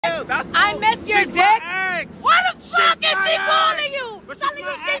Chill. I miss your dick. Why the fuck is he calling you? But Telling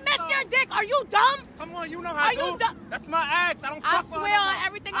you she miss your dick. Are you dumb? Come on, you know how I do. That's my ex. I don't fuck with her. I swear on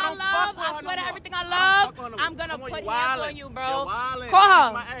everything I love. I swear to everything I love. I'm gonna put hands on you, bro. Call her.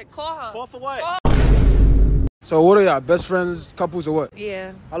 Call her. Call for what? So what are y'all, best friends, couples, or what?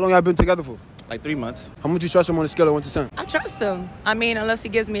 Yeah. How long y'all been together for? Like 3 months. How much you trust him on a scale of 1 to 10? I trust him. I mean, unless he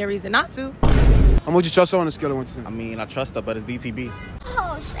gives me a reason not to. How much you trust her on a scale of 1 to 10? I mean, I trust her, but it's DTB.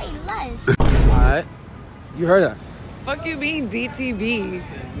 Oh, say less. Alright. You heard that. Fuck you being DTB.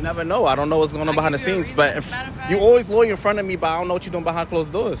 You never know. I don't know what's going on behind the scenes, but if you always loyal in front of me, but I don't know what you're doing behind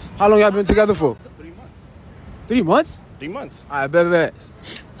closed doors. How long y'all been together for? 3 months. 3 months? 3 months. Alright, bet.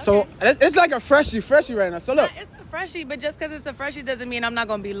 So it's like a freshie right now. So look. Yeah, it's a freshie, but just because it's a freshie doesn't mean I'm not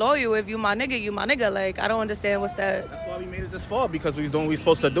gonna be loyal. If you my nigga, you my nigga. Like, I don't understand what's that. That's why we made it this far, because we was doing what we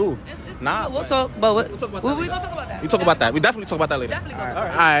supposed to do. Nah, we'll talk. But we'll talk about that. We gonna talk about that. We talk about that. We definitely talk about that later. Definitely.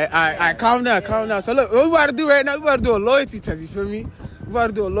 Alright, calm down. So look, what we about to do right now, we about to do a loyalty test, you feel me? We about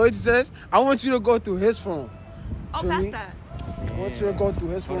to do a loyalty test. I want you to go through his phone. Oh, past that. I want you to go through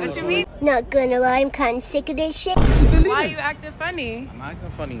his phone. What you mean? Not gonna lie, I'm kind of sick of this shit. Why are you acting funny? I'm acting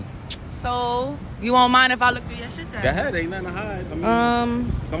funny. So, you won't mind if I look through your shit then? Go ahead, ain't nothing to hide. I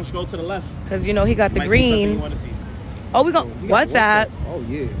mean, don't scroll to the left. Because, you know, he got the Might see something green. you want to see. Oh, we gon' WhatsApp. Oh,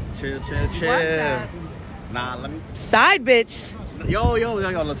 yeah. Chill. WhatsApp. Nah, let me. Side bitch. Yo,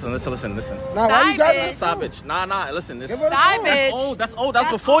 listen. Nah, Side why you got bitch. that? Side bitch. Nah, listen. This Side bitch. That's old. That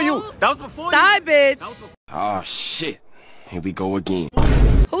was before you. That was before you. Side bitch. Oh, shit. Here we go again.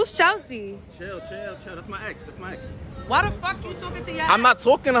 Who's Chelsea? Chill. That's my ex. Why the fuck you talking to your I'm not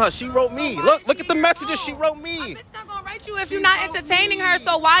talking to her. She wrote me. Look at the messages she wrote me. A bitch not gonna write you if you're not entertaining her,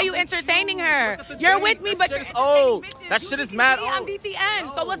 so why are you entertaining her? You're with me, but you're old. entertaining bitches. That shit is mad I'm old.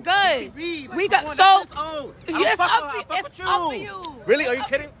 DTN, so what's good? We got so it's up to you. Really? Are you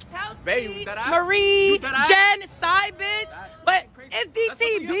kidding? Chelsea, Babe, that ass? Marie, You that ass? Jen, side bitch, but it's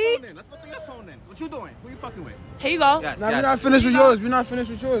DTB. Let's go through your phone then. What you doing? Who you fucking with? Here you go. Yes, Nah, we're not finished with yours. We're not finished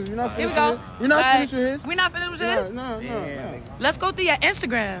with yours. We're not Here finished we go. with his. We're not finished with his. We're not finished with his? No. Let's go through your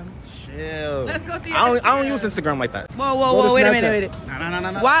Instagram. Chill. Let's go through your I don't Instagram. use Instagram like that. Whoa, wait a minute.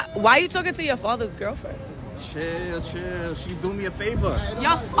 Nah. Why you talking to your father's girlfriend? Chill. She's doing me a favor.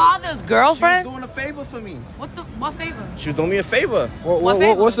 Your father's She's girlfriend? doing a favor for me. What favor? She was doing me a favor.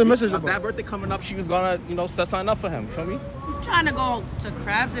 What's the message My about? dad birthday coming up. She was gonna, set something up for him. You feel me? You trying to go to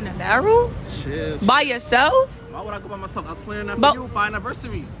Crabs in a Barrel? Chill. By yourself? Why would I go by myself? I was planning that But- for you for our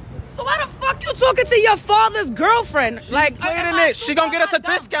anniversary. So why the fuck you talking to your father's girlfriend? She's like, planning it. She gonna get us a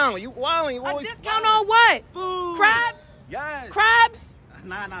discount. You wildin'. You A always discount on what? food. Crabs? Yes. Crabs?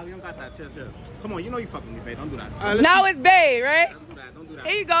 Nah, we don't got that. Chill. Come on, you know you fucking me, babe. Don't do that. Now it's Bay, right? Don't do that.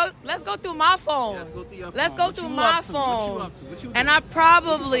 Here you go. Let's go through my phone. Let's go through your Let's phone. go What through you my up to? phone. What you doing? And I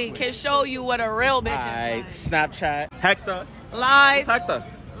probably can show you what a real bitch Alright, is like. Snapchat. Hector. Lies. Hector.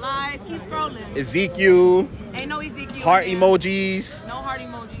 Lies. Keep scrolling. Ezekiel. Ain't no Ezekiel. Heart in there. emojis. No heart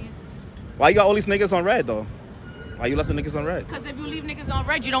emojis. Why you got all these niggas on red though? Why you left the niggas on red? Because if you leave niggas on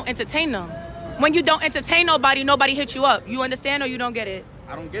red, you don't entertain them. When you don't entertain nobody hits you up. You understand or you don't get it?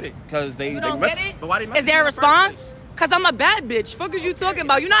 I don't get it. Cause they You don't mess, get it? But why they mess Is there a with you in the first response? Because I'm a bad bitch. Fuck is you talking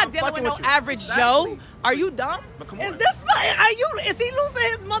about? You're not I'm dealing fucking with no with you. average Exactly. Joe. Are you dumb? But come Is on. is he losing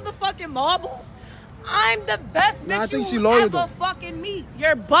his motherfucking marbles? I'm the best bitch Nah, I think she you loyal, ever though. fucking meet.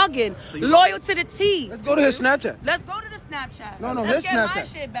 You're bugging. So you- Loyal to the T. Let's go to his Snapchat. Let's go to the Snapchat. No, Let's his get my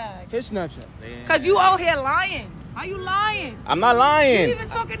Snapchat. shit back. His Snapchat. Because you out here lying. Are you lying? I'm not You lying. even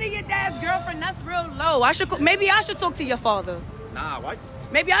talking to your dad's girlfriend, that's real low. Maybe I should talk to your father. Nah, why?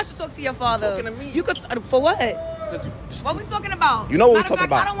 Maybe I should talk to your father. Talking to me. You could for what? 'Cause What we talking about? You know what we Matter of talking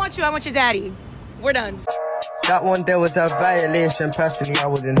fact, about. I don't want you. I want your daddy. We're done. That one there was a violation. Personally, I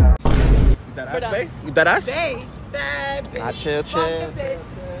wouldn't have. You that ass, babe? You that ass? Babe, bad bitch. Nah, chill. Fuck the bitch.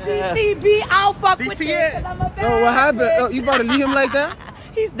 DTB, I'll fuck with you. DTN. 'Cause I'm a bad Yo, what happened? bitch. You about to leave him like that?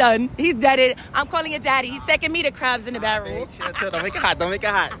 He's done. He's deaded. I'm calling your daddy. He's taking me to Crabs in the Barrel. Hey, chill. Don't make it hot.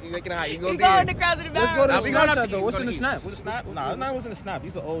 You making it hot. You He go going to Crabs in the Let's Barrel. go to Nah, we going out Snapchat, to though. eat. What's We in the gonna snap? eat. What's the snap? Nah, that wasn't a snap.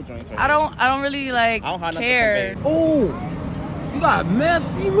 These are old joints right I don't really like I don't have nothing care. from babe. Oh, you got mad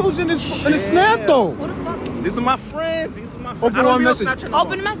females in the snap though. What the fuck? here. These are my friends. Open I don't one be on message. Snapchat no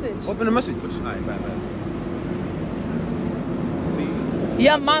Open the more. message. Open the message. Alright, bad. See?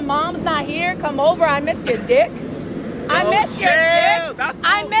 Yeah, my mom's not here. Come over. I miss your dick. I miss your dick.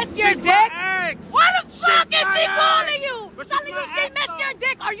 I miss your She's dick. my ex. Why the fuck She's is my he ex. calling you? But she's Telling you my she ex, miss though. your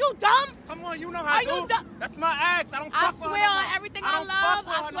dick. Are you dumb? Come on, you know how Are I do. you dumb? That's my ex. I don't I fuck with her swear no on more. everything I I don't love. fuck with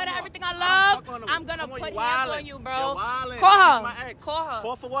I her swear no to more. everything I I don't love. fuck with her. I'm gonna Come on, put you hands wildin'. on you, You're bro. wildin'. Call her. She's my ex. Call her.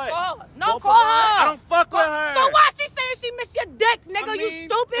 Call for what? Call her. No, Call for call what? her. I don't fuck with her. So why she saying she miss your dick, nigga. I mean, you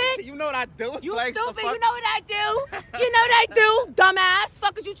stupid. You know what I do. You like, stupid. You know what I do. You know what I do, dumbass.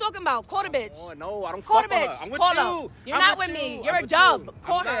 Fuck is you talking about? Call the bitch. Oh, no, I don't Call fuck the with bitch. her. I'm with Call you. her. You're not with me. You're a with dub. you.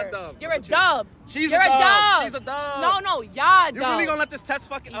 Call I'm not her. a dub. You're a dub. She's You're a dub. She's a No, dub. no, y'all dub. You really gonna let this test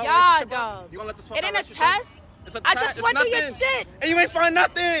fucking Y'all relationship dub. up? You gonna let this fucking It ain't a relationship up? test. It's a I test. just It's went through your nothing. shit. And you ain't find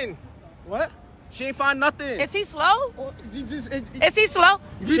nothing. What? She ain't find nothing. Is he slow? Is he slow?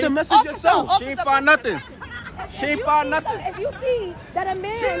 Read the message yourself. She ain't find nothing. She ain't find nothing. If you see that a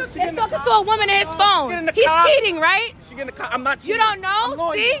man is getting talking the to a woman in his phone, getting the he's cops. cheating, right? She getting the I'm not cheating. You don't know? I'm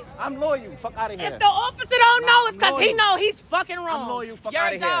loyal. See? I'm loyal. Fuck out of here. If the officer don't know, it's I'm because he loyal. know he's fucking wrong. I'm loyal. Fuck You're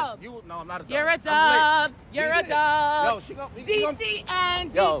out a of dub. here. No, I'm not a dub. You're a I'm dub. lit. You're a dub. Yo, she gonna,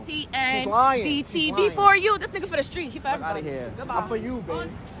 DTN, Yo, DTN, she's lying. She's DT. lying. Before you, this nigga for the street. He for Fuck out everybody. of here. Goodbye. Not for you, babe.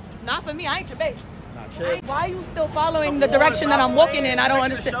 Not for me. I ain't your babe. Nah, chill. Why are you still following the direction that I'm walking in? I don't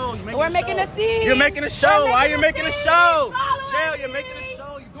understand. We're making a scene. You're making a show. Why are you making a show? He's Chill. You're making a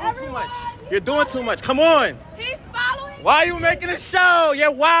show. You're doing too much. You're doing too much. Come on. He's following. Why are you making a show?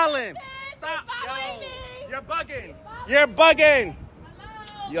 You're wilding. Stop. following me. You're bugging. You're bugging.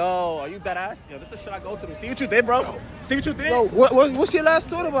 Yo, are you dead ass? Yo, this is shit I go through. See what you did, bro? See what you did? Yo, what's your last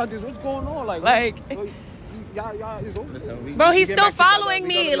thought about this? What's going on? Like y'all is over. Listen, Bro, he's get still back together. following We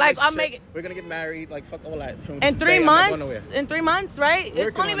me. gonna get Like, this I'm shit. making. We're gonna get married. Like, fuck all that. In 3 months? In 3 months, right?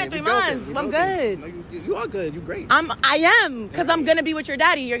 It's only been 3 months. I'm good. No, you are good. You great. I am, because I'm gonna be with your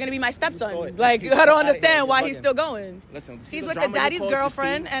daddy. You're gonna be my stepson. Like, He's I don't outta here. understand why You're he's bugging. still going. Listen, He's with the daddy's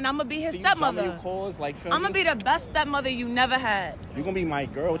girlfriend, and I'm gonna be his stepmother. I'm gonna be the best stepmother you never had. You're gonna be my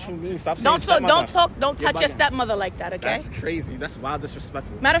girl. What you mean? Stop saying stepmother. Don't touch your bugging. stepmother like that, okay? That's crazy. That's wild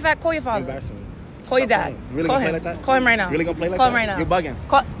disrespectful. Matter of fact, call your father. Embarrassing. Call your Stop dad. playing. You really Call gonna him. play like that? Call him right now. You really gonna play like Call that? him right now. You're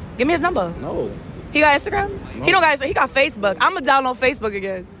bugging. Give me his number. No. He got Instagram? No. He don't got. He got Facebook. I'm gonna download Facebook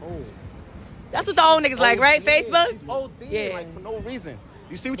again. Oh. That's what the old niggas like, right? Yeah. Facebook. He's OD, Yeah. like, for no reason.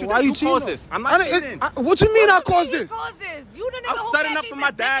 You see what you Why did? you You cheating caused on- this. I'm not cheating. What you mean I caused this? You the nigga I'm who setting can't up keep for my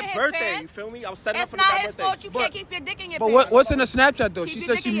his dick in dad's his birthday. pants. You feel me? I was setting up It's for the not dad's his birthday. fault. You can't keep your dick in your But pants. what's in the Snapchat though? Keep She your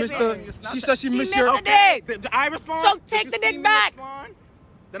said dick she in your missed pants. the. She said she missed missed your. the dick. Did I respond? So Did take you the see dick me back. respond?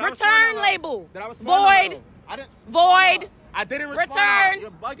 Did I Return respond or no? label. Did I respond or Void. no? I didn't. Void. I didn't respond. Return.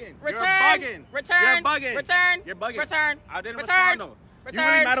 You're bugging. Return. You're bugging. Return. You're bugging. Return. You're bugging. Return. I didn't Return. respond though. You really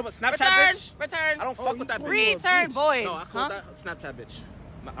Return. mad over Snapchat Return. bitch? Return. I don't fuck with that bitch. Return. Void. No, I call Huh? that Snapchat bitch.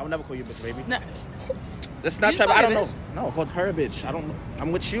 No, I would never call you bitch, baby. No, The Snapchat, call I me don't bitch? know. No, I called her bitch. I don't know.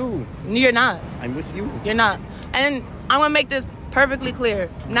 I'm with you. you're not. I'm with you. You're not. And I'm gonna make this perfectly clear.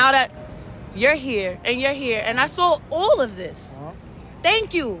 Now that you're here and I saw all of this.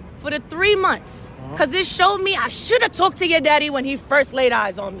 Thank you for the 3 months. Because it showed me I should have talked to your daddy when he first laid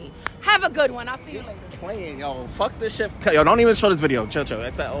eyes on me. Have a good one. I'll see you later. Playing, yo. Fuck this shit. Yo, don't even show this video. Chill.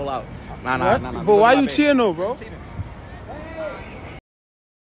 It's all out. Nah. But why you cheating though, bro? Cheating.